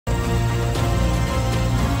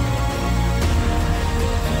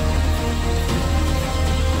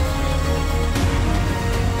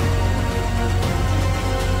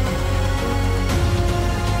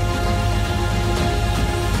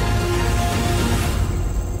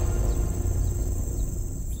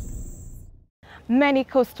Many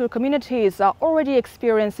coastal communities are already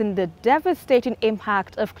experiencing the devastating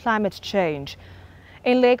impact of climate change.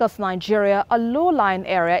 In Lagos, Nigeria, a low-lying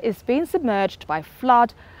area is being submerged by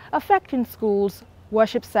flood, affecting schools,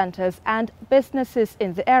 worship centers and businesses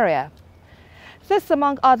in the area. This,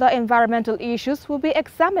 among other environmental issues, will be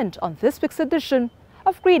examined on this week's edition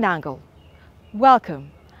of Green Angle.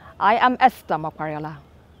 Welcome. I am Esther Makwariola.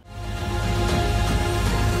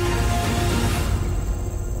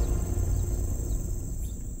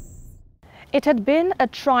 It had been a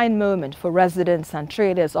trying moment for residents and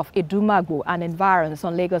traders of Idumagbo and environs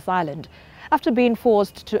on Lagos Island after being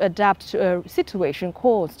forced to adapt to a situation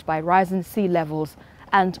caused by rising sea levels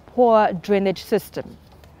and poor drainage system.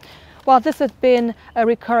 While this has been a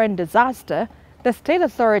recurrent disaster, the state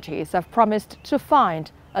authorities have promised to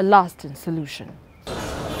find a lasting solution.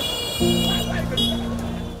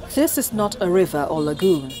 This is not a river or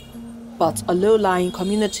lagoon, but a low-lying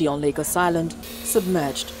community on Lagos Island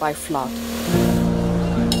submerged by flood.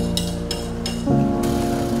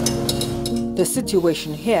 The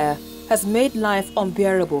situation here has made life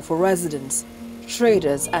unbearable for residents,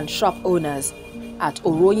 traders and shop owners at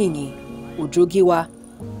Oroyinyi, Ujogiwa,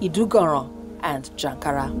 Idugoran and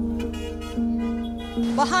Jankara.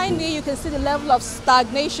 Behind me you can see the level of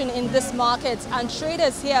stagnation in this market, and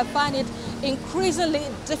traders here find it increasingly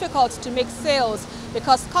difficult to make sales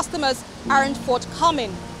because customers aren't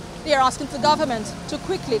forthcoming. They are asking the government to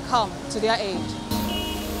quickly come to their aid.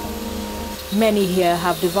 Many here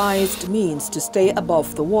have devised means to stay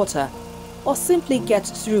above the water or simply get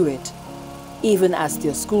through it, even as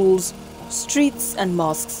their schools, streets and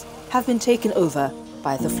mosques have been taken over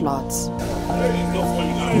by the floods.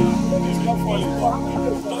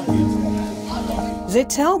 They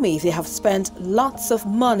tell me they have spent lots of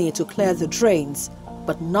money to clear the drains,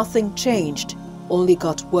 but nothing changed, only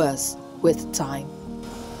got worse with time.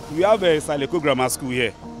 We have a Saleko Grammar School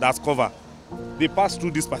here that's covered. They pass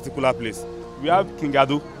through this particular place. We have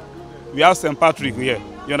Kingado, we have St. Patrick here,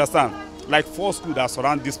 you understand? Like 4 schools that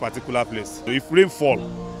surround this particular place. So if rain fall,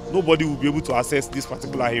 nobody will be able to access this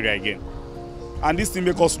particular area again. And this thing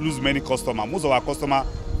makes us lose many customers. Most of our customers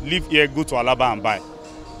live here, go to Alaba and buy.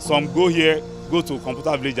 Some go here, go to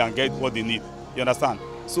Computer Village and get what they need, you understand?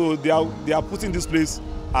 So they are putting this place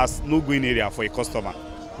as no-going area for a customer.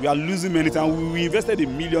 We are losing many times. We invested $1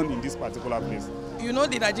 million in this particular place. You know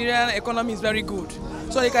the Nigerian economy is very good.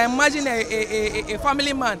 So you can imagine a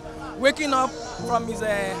family man waking up from his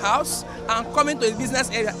house and coming to his business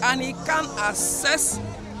area, and he can access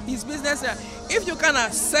his business area. If you can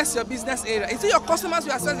access your business area, is it your customers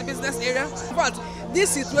will access the business area? In fact, this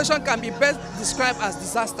situation can be best described as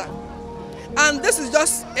disaster. And this is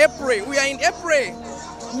just April. We are in April.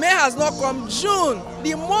 May has not come. June,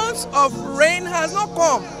 the month of rain has not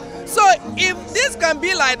come. So if this can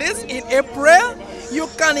be like this in April, you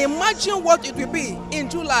can imagine what it will be in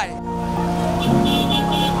July.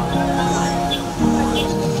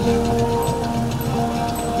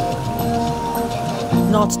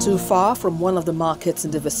 Not too far from one of the markets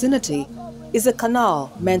in the vicinity is a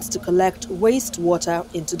canal meant to collect wastewater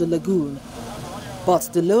into the lagoon. But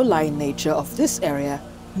the low-lying nature of this area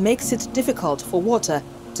makes it difficult for water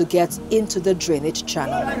to get into the drainage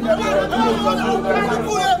channel.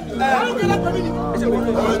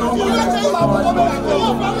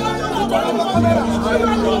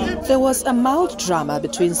 There was a mild drama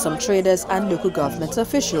between some traders and local government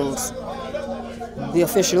officials. The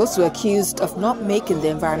officials were accused of not making the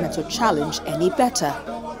environmental challenge any better,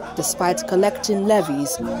 despite collecting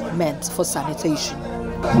levies meant for sanitation.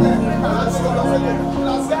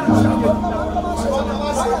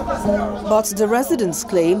 But the residents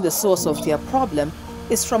claim the source of their problem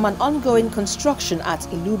is from an ongoing construction at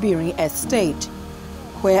Ilubirin Estate,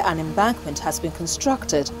 where an embankment has been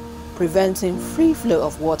constructed, preventing free flow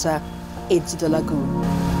of water into the lagoon.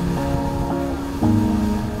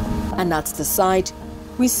 And at the site,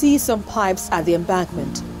 we see some pipes at the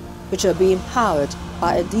embankment, which are being powered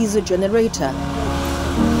by a diesel generator,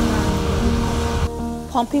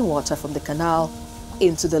 pumping water from the canal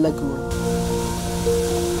into the lagoon.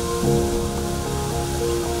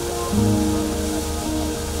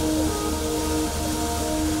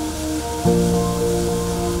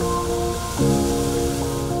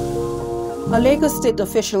 A Lagos state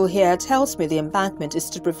official here tells me the embankment is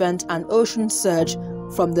to prevent an ocean surge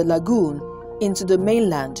from the lagoon into the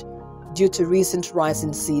mainland due to recent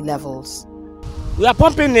rising sea levels. We are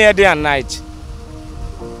pumping here day and night.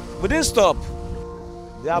 We didn't stop.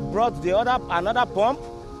 They have brought another pump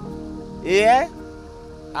here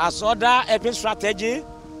as other helping strategy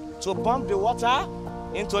to pump the water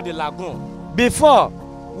into the lagoon. Before,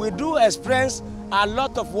 we do experience a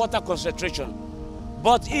lot of water concentration.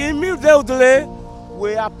 But immediately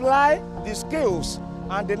we apply the skills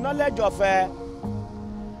and the knowledge of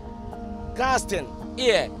casting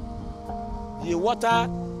here, the water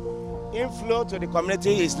inflow to the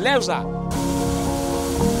community is lesser.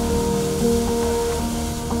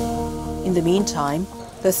 In the meantime,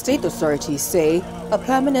 the state authorities say a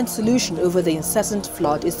permanent solution over the incessant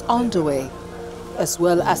flood is underway, as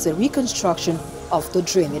well as a reconstruction of the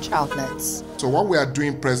drainage outlets. So what we are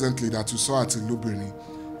doing presently that you saw at Ilubiri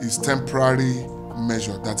is temporary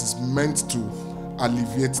measure that is meant to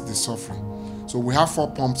alleviate the suffering. So we have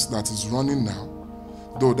 4 pumps that is running now,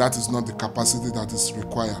 though that is not the capacity that is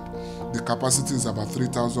required. The capacity is about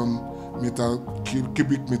 3,000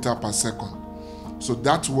 cubic meter per second. So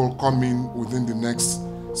that will come in within the next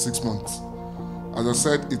 6 months. As I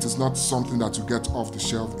said, it is not something that you get off the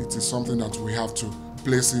shelf. It is something that we have to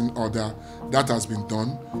place in order. That has been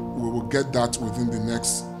done. We will get that within the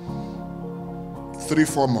next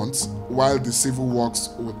 3-4 months, while the civil works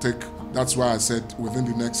will take, that's why I said within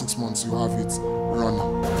the next 6 months you have it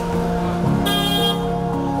running.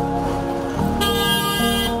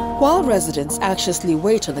 While residents anxiously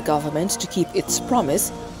wait on the government to keep its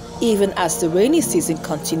promise, even as the rainy season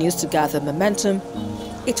continues to gather momentum,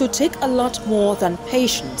 it will take a lot more than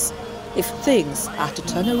patience if things are to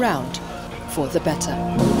turn around for the better.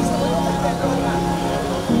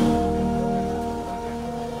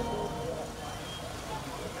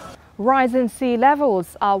 Rising sea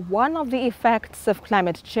levels are one of the effects of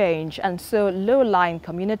climate change, and so low-lying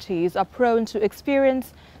communities are prone to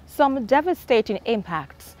experience some devastating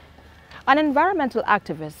impacts. An environmental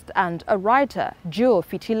activist and a writer, Joe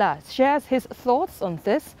Fitila, shares his thoughts on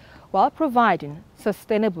this while providing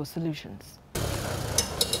sustainable solutions.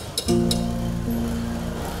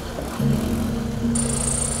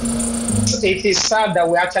 It is sad that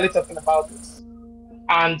we're actually talking about this.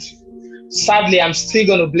 And sadly, I'm still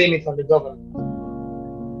going to blame it on the government.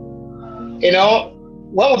 You know,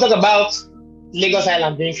 when we talk about Lagos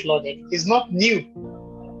Island being flooded, it's not new.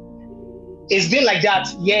 It's been like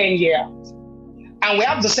that year in, year out. And we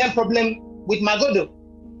have the same problem with Magodo.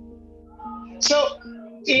 So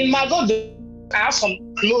in Magodo, I have some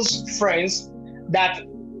close friends that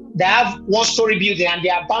they have one-story building and they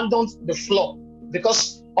abandoned the floor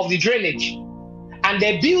because of the drainage. And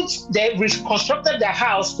they reconstructed their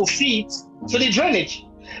house to fit to the drainage.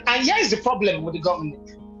 And here is the problem with the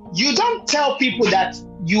government. You don't tell people that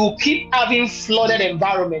you keep having flooded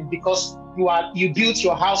environment because you built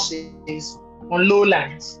your houses on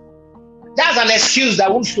lowlands. That's an excuse that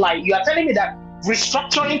won't fly. You are telling me that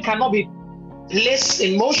restructuring cannot be placed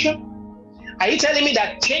in motion? Are you telling me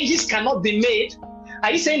that changes cannot be made?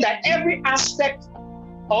 Are you saying that every aspect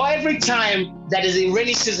or every time that is a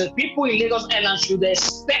rainy season, people in Lagos Island should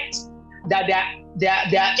expect that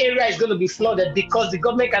their area is going to be flooded because the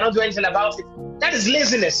government cannot do anything about it? That is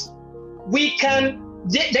laziness. They can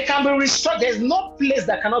be restructured. There's no place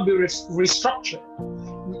that cannot be restructured.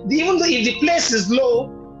 Even though if the place is low,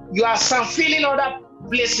 you are filling other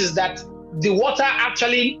places that the water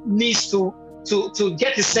actually needs to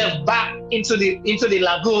get itself back into the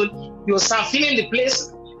lagoon. You are filling the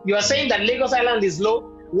place. You are saying that Lagos Island is low.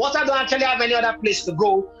 Water don't actually have any other place to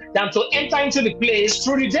go than to enter into the place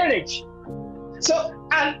through the drainage. So,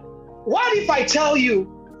 and what if I tell you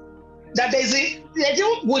that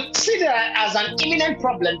we see that as an imminent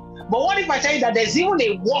problem, but what if I tell you that there's even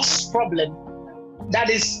a worse problem that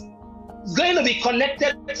is going to be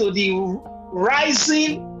connected to the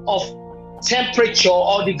rising of temperature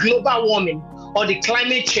or the global warming or the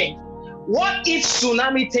climate change? What if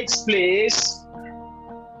tsunami takes place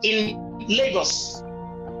in Lagos?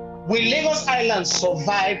 Will Lagos Island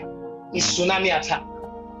survive a tsunami attack?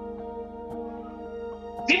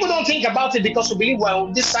 People don't think about it because we believe we're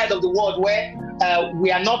on this side of the world where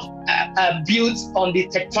we are not built on the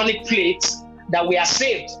tectonic plates, that we are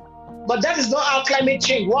saved. But that is not how climate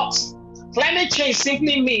change works. Climate change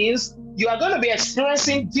simply means you are going to be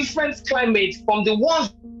experiencing different climate from the one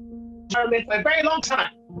environment for a very long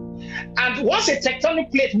time. And once a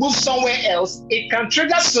tectonic plate moves somewhere else, it can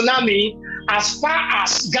trigger tsunami as far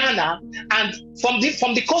as Ghana, and from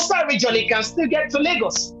the coastal region, it can still get to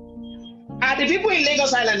Lagos. Are the people in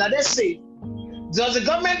Lagos Island, are they safe? Does the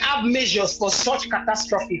government have measures for such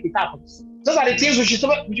catastrophe if it happens? Those are the things we should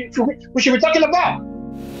be talking about.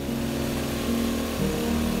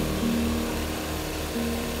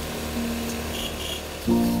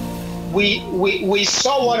 We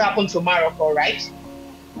saw what happened to Morocco, right?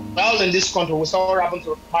 All in this country, we saw what happened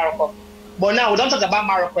to Morocco. But now we don't talk about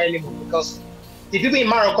Morocco anymore because the people in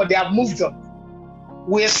Morocco, they have moved on.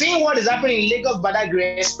 We're seeing what is happening in Lagos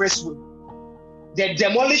Badagry Expressway. They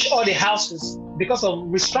demolished all the houses because of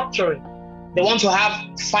restructuring. They want to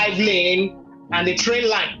have 5 lane and a train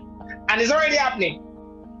line, and it's already happening.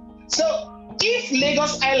 So if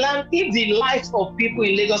Lagos Island, if the lives of people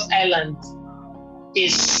in Lagos Island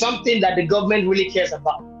is something that the government really cares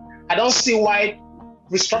about, I don't see why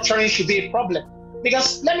restructuring should be a problem.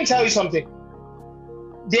 Because let me tell you something.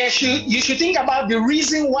 You should think about the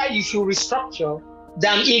reason why you should restructure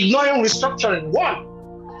than ignoring restructuring. One,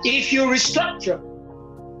 if you restructure,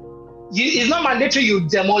 it's not mandatory you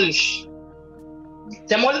demolish.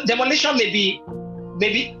 Demolition maybe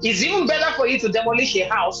it's even better for you to demolish a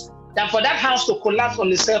house than for that house to collapse on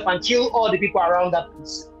itself and kill all the people around that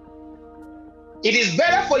place. It is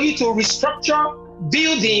better for you to restructure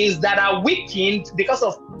buildings that are weakened because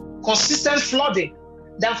of consistent flooding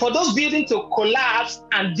than for those buildings to collapse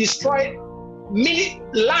and destroy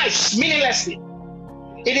lives meaninglessly.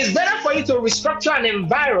 It is better for you to restructure an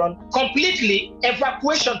environment completely,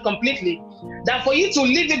 evacuation completely, than for you to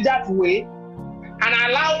leave it that way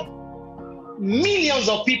and allow millions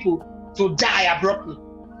of people to die abruptly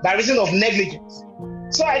by reason of negligence.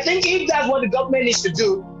 So I think if that's what the government needs to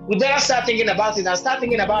do, we better start thinking about it and start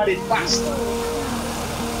thinking about it fast.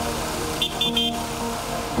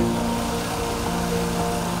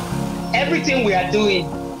 Everything we are doing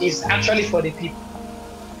is actually for the people.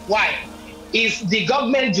 Why? If the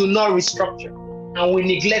government do not restructure and we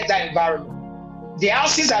neglect that environment, the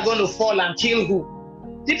houses are going to fall and kill who?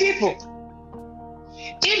 The people.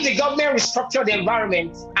 If the government restructure the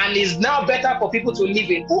environment and is now better for people to live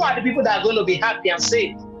in, who are the people that are going to be happy and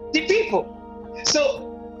safe? The people. So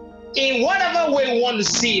in whatever way we want to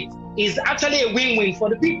see it, is actually a win-win for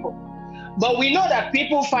the people. But we know that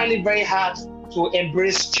people find it very hard to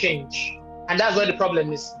embrace change. And that's where the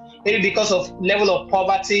problem is. Maybe because of level of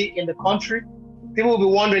poverty in the country. People will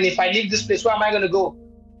be wondering, if I leave this place, where am I going to go?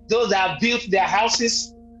 Those that have built their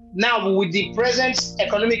houses, now with the present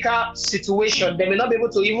economical situation, they may not be able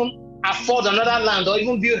to even afford another land or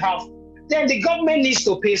even build house. Then the government needs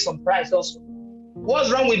to pay some price also.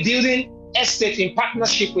 What's wrong with building estate in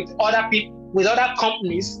partnership with other people, with other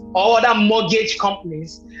companies or other mortgage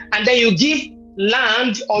companies, and then you give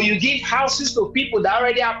land or you give houses to people that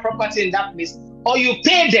already have property in that place, or you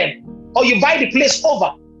pay them, or you buy the place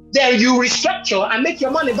over, then you restructure and make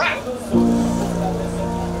your money back.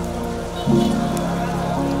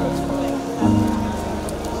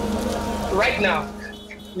 Right now,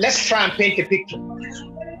 let's try and paint a picture.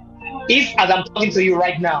 If, as I'm talking to you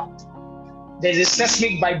right now, there's a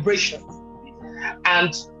seismic vibration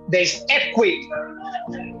and there's earthquake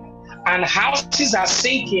and houses are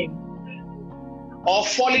sinking or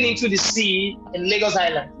falling into the sea in Lagos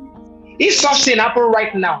Island. If such thing happen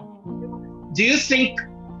right now, do you think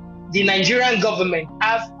the Nigerian government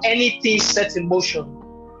have anything set in motion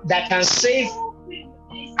that can save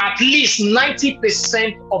at least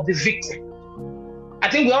 90% of the victim? I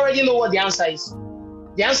think we already know what the answer is.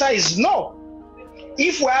 The answer is no.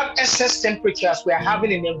 If we have excess temperatures we are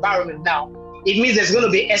having in the environment now, it means there's going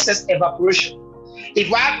to be excess evaporation. If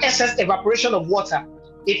we have excess evaporation of water,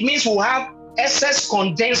 it means we'll have excess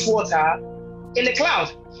condensed water in the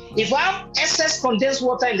cloud. If we have excess condensed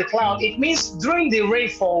water in the cloud, it means during the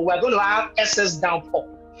rainfall, we're going to have excess downpour.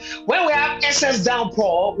 When we have excess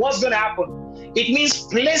downpour, what's going to happen? It means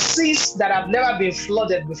places that have never been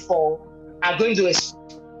flooded before are going to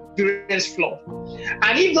experience flood.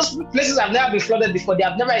 And if those places have never been flooded before, they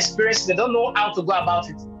have never experienced it, they don't know how to go about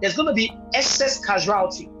it, there's going to be excess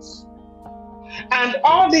casualties. And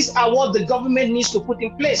all these are what the government needs to put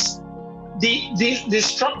in place. The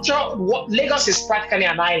structure, Lagos is practically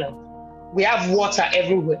an island. We have water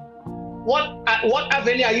everywhere. What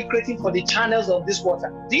avenue are you creating for the channels of this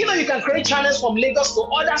water? Do you know you can create channels from Lagos to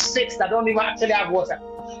other states that don't even actually have water?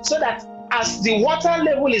 So that as the water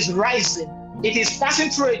level is rising, it is passing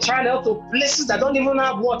through a channel to places that don't even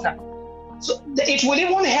have water. So it will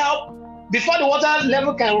even help before the water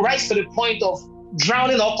level can rise to the point of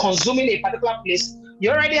drowning or consuming a particular place.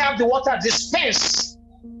 You already have the water dispensed.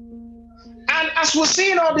 And as we're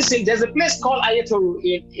seeing all this, there's a place called Ayetoro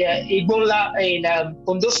in Igbonla in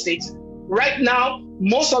Ondo State. Right now,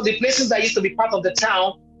 most of the places that used to be part of the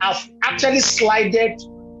town have actually slided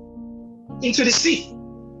into the sea.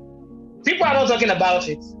 People are not talking about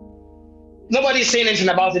it. Nobody is saying anything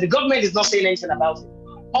about it. The government is not saying anything about it.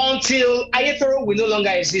 Until Ayetoro will no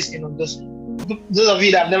longer exist in Ondo State. Those of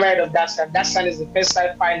you that have never heard of that song is the first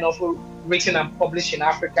sci-fi novel written and published in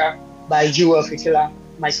Africa by Jewel Fitila,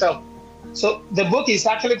 myself. So the book is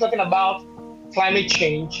actually talking about climate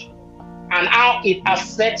change and how it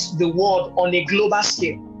affects the world on a global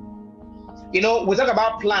scale. You know, we talk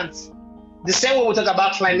about plants the same way we talk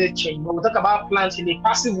about climate change, but we talk about plants in a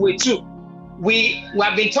passive way too. we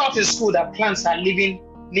have been taught in school that plants are living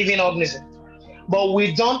organisms, but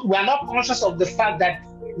we are not conscious of the fact that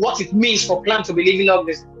what it means for plants to be living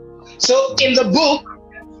organisms. So in the book,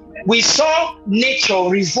 we saw nature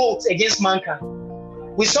revolt against mankind.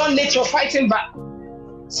 We saw nature fighting back.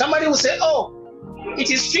 Somebody will say, oh,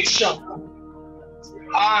 it is fiction.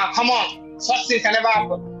 Come on, such things can never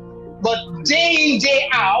happen. But day in, day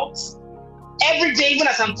out, every day, even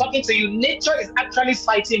as I'm talking to you, nature is actually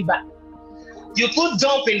fighting back. You put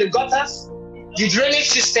dump in the gutters, the drainage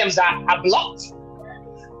systems are blocked.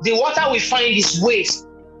 The water we find is waste.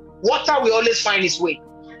 Water we always find is waste.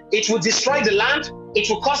 It will destroy the land. It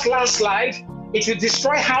will cause landslide. It will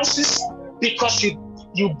destroy houses because you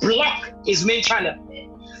block its main channel.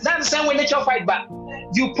 That's the same way nature fight back.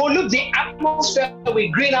 You pollute the atmosphere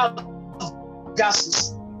with greenhouse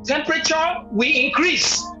gases. Temperature will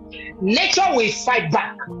increase. Nature will fight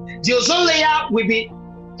back. The ozone layer will be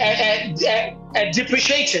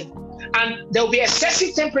depreciating, and there will be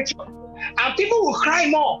excessive temperature, and people will cry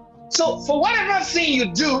more. So for whatever thing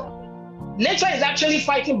you do, nature is actually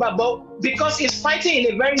fighting back, but because it's fighting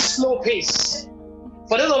in a very slow pace.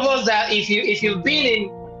 For those of us that if you've been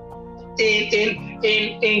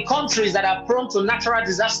in countries that are prone to natural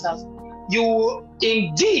disasters, you will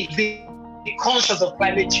indeed be conscious of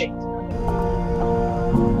climate change.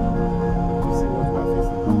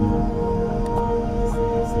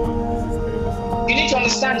 You need to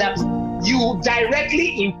understand that you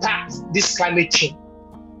directly impact this climate change.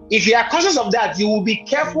 If you are conscious of that, you will be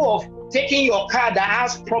careful of taking your car that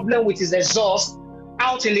has problem with its exhaust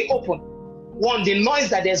out in the open. One, the noise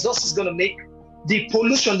that the exhaust is going to make, the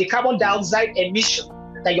pollution, the carbon dioxide emission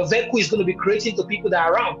that your vehicle is going to be creating to people that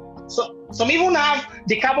are around. So some even have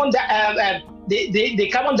the carbon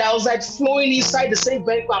dioxide flowing inside the same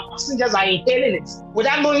vehicle, and passengers are inhaling it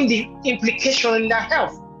without knowing the implication in their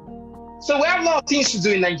health. So we have a lot of things to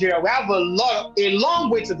do in Nigeria. We have a long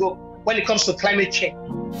way to go when it comes to climate change.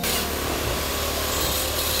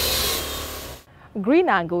 Green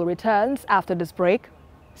Angle returns after this break.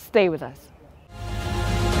 Stay with us.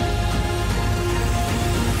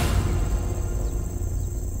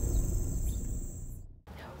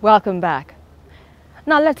 Welcome back.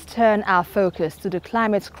 Now let's turn our focus to the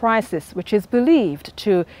climate crisis, which is believed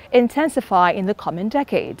to intensify in the coming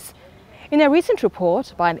decades. In a recent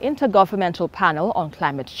report by an intergovernmental panel on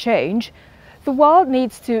climate change, the world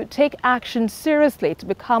needs to take action seriously to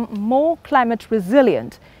become more climate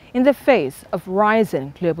resilient in the face of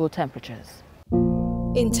rising global temperatures.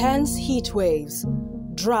 Intense heat waves,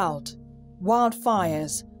 drought,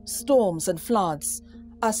 wildfires, storms and floods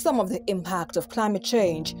are some of the impact of climate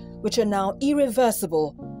change, which are now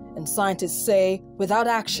irreversible, and scientists say without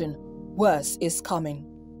action, worse is coming.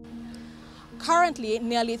 Currently,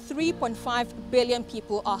 nearly 3.5 billion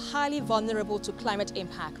people are highly vulnerable to climate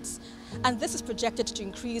impacts, and this is projected to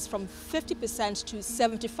increase from 50% to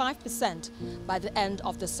 75% by the end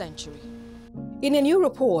of the century. In a new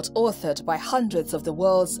report authored by hundreds of the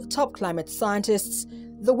world's top climate scientists,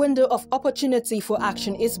 the window of opportunity for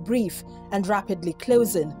action is brief and rapidly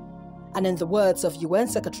closing. And in the words of UN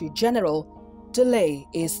Secretary General, delay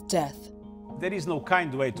is death. There is no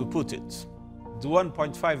kind way to put it. The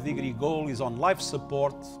 1.5-degree goal is on life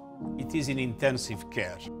support. It is in intensive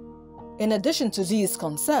care. In addition to these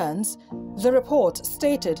concerns, the report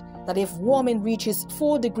stated that if warming reaches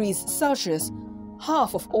 4 degrees Celsius,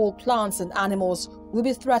 half of all plants and animals will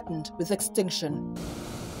be threatened with extinction.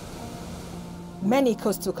 Many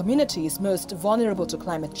coastal communities most vulnerable to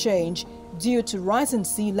climate change due to rising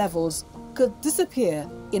sea levels could disappear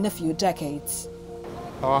in a few decades.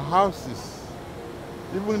 Our houses,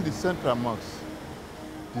 even the central mosque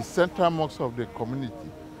of the community,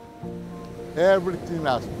 everything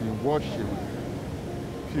has been washed away.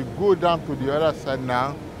 If you go down to the other side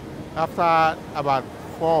now, after about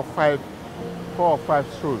four or five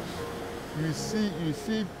strolls, you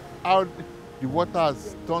see how the water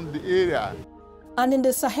has turned the area. And in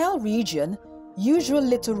the Sahel region, usual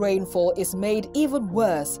little rainfall is made even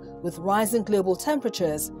worse with rising global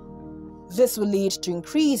temperatures. This will lead to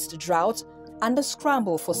increased drought and a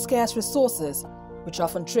scramble for scarce resources, which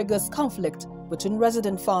often triggers conflict between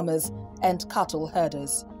resident farmers and cattle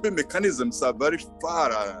herders. The mechanisms are very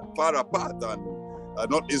far apart and are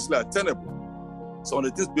not easily attainable. So one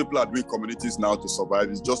of the things people are doing communities now to survive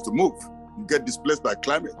is just to move. You get displaced by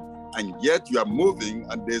climate, and yet you are moving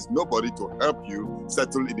and there's nobody to help you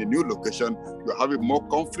settle in a new location. You're having more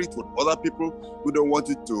conflict with other people who don't want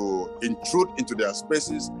you to intrude into their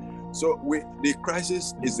spaces. So the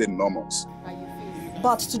crisis is enormous.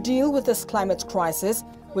 But to deal with this climate crisis,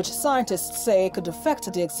 which scientists say could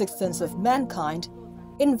affect the existence of mankind,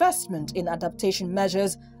 investment in adaptation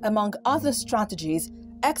measures, among other strategies,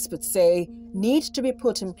 experts say need to be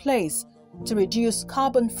put in place to reduce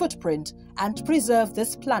carbon footprint and preserve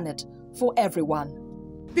this planet for everyone.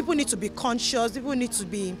 People need to be conscious, people need to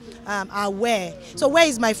be aware. So where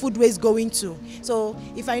is my food waste going to? So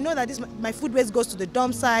if I know that my food waste goes to the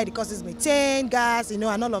dump site, it causes methane, gas, and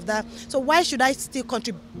all of that. So why should I still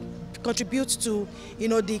contribute to,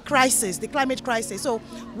 the crisis, the climate crisis? So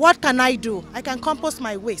what can I do? I can compost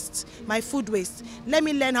my waste, my food waste. Let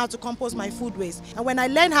me learn how to compost my food waste. And when I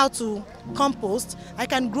learn how to compost, I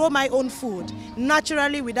can grow my own food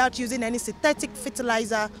naturally without using any synthetic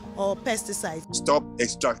fertilizer or pesticides. Stop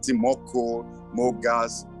extracting more coal, more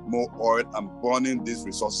gas, more oil, and burning these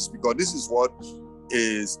resources, because this is what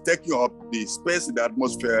is taking up the space in the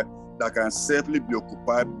atmosphere that can safely be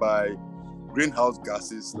occupied by greenhouse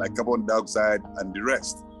gases like carbon dioxide and the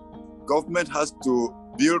rest. Government has to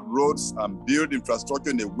build roads and build infrastructure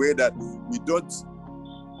in a way that we don't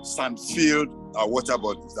sand-fill our water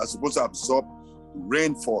bodies. That's supposed to absorb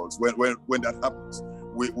rainfalls. When that happens,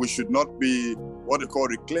 we should not be what they call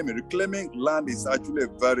reclaiming. Reclaiming land is actually a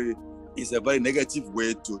very negative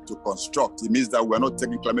way to construct. It means that we're not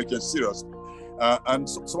taking climate change seriously. And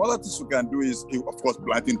some other things we can do is, of course,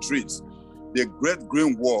 planting trees. The Great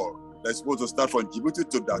Green Wall that's supposed to start from Djibouti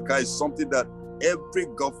to Dakar is something that every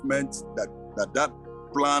government that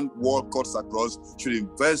planned wall cuts across should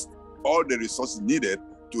invest all the resources needed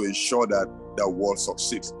to ensure that the wall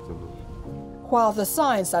succeeds. While the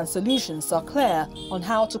science and solutions are clear on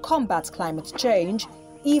how to combat climate change,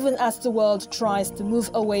 even as the world tries to move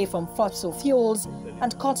away from fossil fuels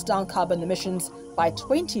and cut down carbon emissions by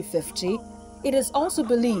 2050, it is also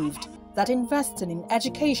believed that investing in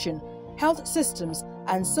education, health systems,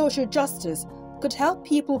 and social justice could help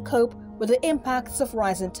people cope with the impacts of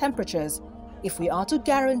rising temperatures if we are to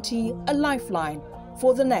guarantee a lifeline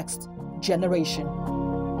for the next generation.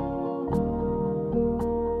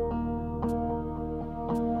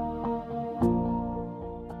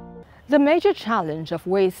 The major challenge of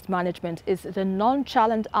waste management is the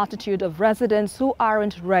nonchalant attitude of residents who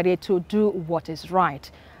aren't ready to do what is right.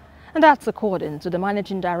 And that's according to the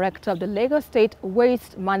Managing Director of the Lagos State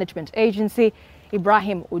Waste Management Agency,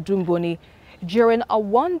 Ibrahim Odumboni, during a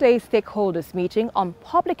one-day stakeholders meeting on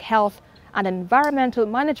public health and environmental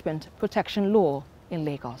management protection law in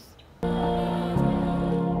Lagos.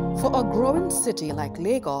 For a growing city like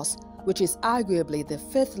Lagos, which is arguably the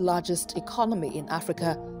 5th largest economy in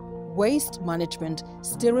Africa, waste management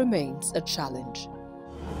still remains a challenge.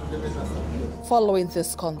 Following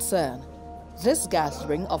this concern, this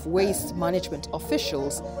gathering of waste management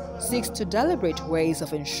officials seeks to deliberate ways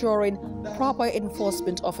of ensuring proper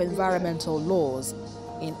enforcement of environmental laws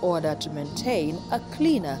in order to maintain a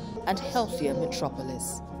cleaner and healthier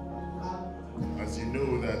metropolis. As you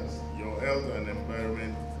know, that your health and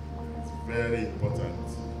environment is very important.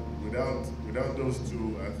 Without those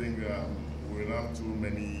two, I think we'll have too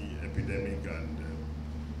many epidemics and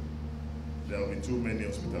there will be too many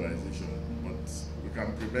hospitalizations. But we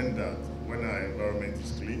can prevent that when our environment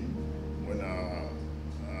is clean, when our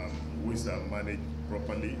waste are managed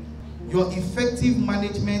properly. Your effective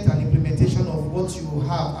management and implementation of what you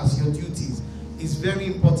have as your duties is very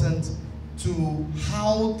important to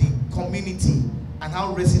how the community and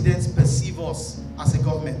how residents perceive us as a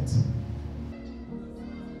government.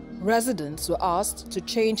 Residents were asked to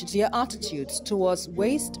change their attitudes towards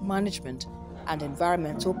waste management and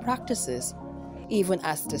environmental practices, even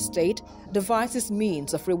as the state devises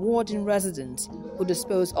means of rewarding residents who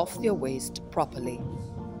dispose of their waste properly.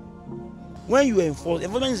 When you enforce,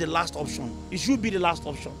 enforcement is the last option. It should be the last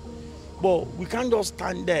option. But we can't just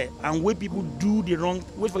stand there and wait for people to do the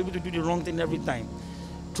wrong thing every time.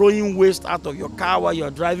 Throwing waste out of your car while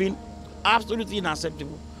you're driving, absolutely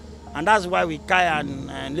unacceptable. And that's why we, CAI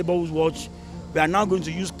and Neighborhood Watch, we are now going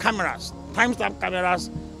to use cameras, timestamp cameras,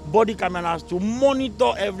 body cameras to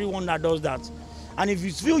monitor everyone that does that. And if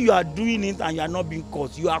you feel you are doing it and you are not being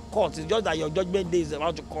caught, you are caught. It's just that your judgment day is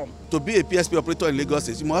about to come. To be a PSP operator in Lagos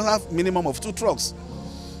State, you must have minimum of 2 trucks.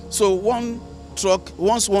 So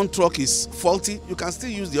once one truck is faulty, you can still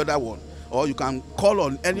use the other one. Or you can call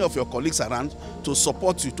on any of your colleagues around to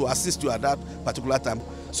support you, to assist you at that particular time.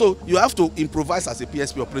 So you have to improvise as a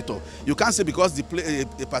PSP operator. You can't say because a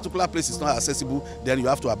particular place is not accessible, then you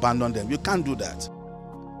have to abandon them. You can't do that.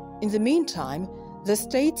 In the meantime, the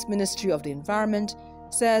State's Ministry of the Environment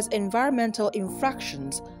says environmental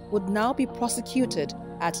infractions would now be prosecuted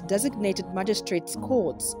at designated magistrates'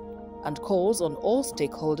 courts and calls on all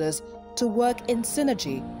stakeholders to work in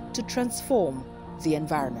synergy to transform the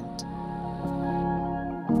environment.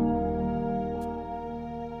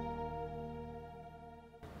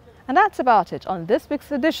 And that's about it on this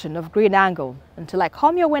week's edition of Green Angle. Until I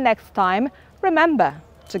come your way next time, remember,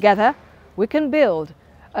 together we can build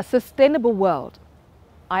a sustainable world.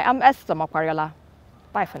 I am Esther Makwariola.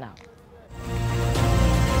 Bye for now.